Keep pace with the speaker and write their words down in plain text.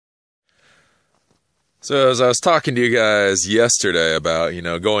So as I was talking to you guys yesterday about,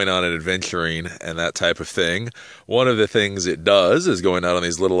 going on and adventuring and that type of thing, one of the things it does is going out on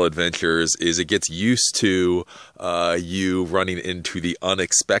these little adventures is it gets used to you running into the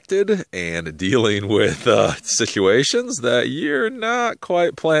unexpected and dealing with situations that you're not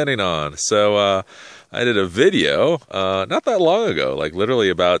quite planning on. So I did a video not that long ago, like literally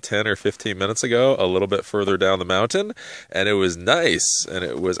about 10 or 15 minutes ago, a little bit further down the mountain, and it was nice, and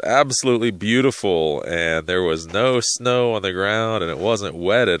it was absolutely beautiful, and there was no snow on the ground, and it wasn't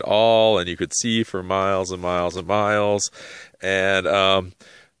wet at all, and you could see for miles and miles and miles, and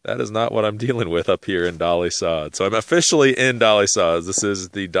that is not what I'm dealing with up here in Dolly Sods. So I'm officially in Dolly Sods. This is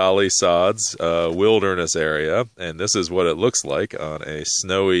the Dolly Sods wilderness area, and this is what it looks like on a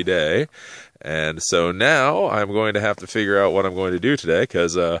snowy day. And so now I'm going to have to figure out what I'm going to do today,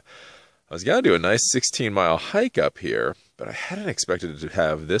 because I was going to do a nice 16-mile hike up here, but I hadn't expected to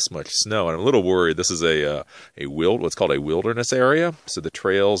have this much snow, and I'm a little worried. This is what's called a wilderness area, so the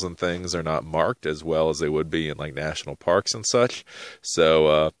trails and things are not marked as well as they would be in like national parks and such.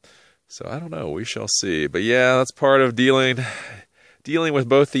 So I don't know. We shall see. But yeah, that's part of dealing with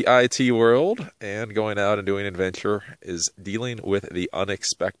both the IT world and going out and doing adventure, is dealing with the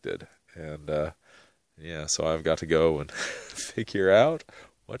unexpected. And yeah, so I've got to go and figure out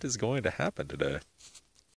what is going to happen today.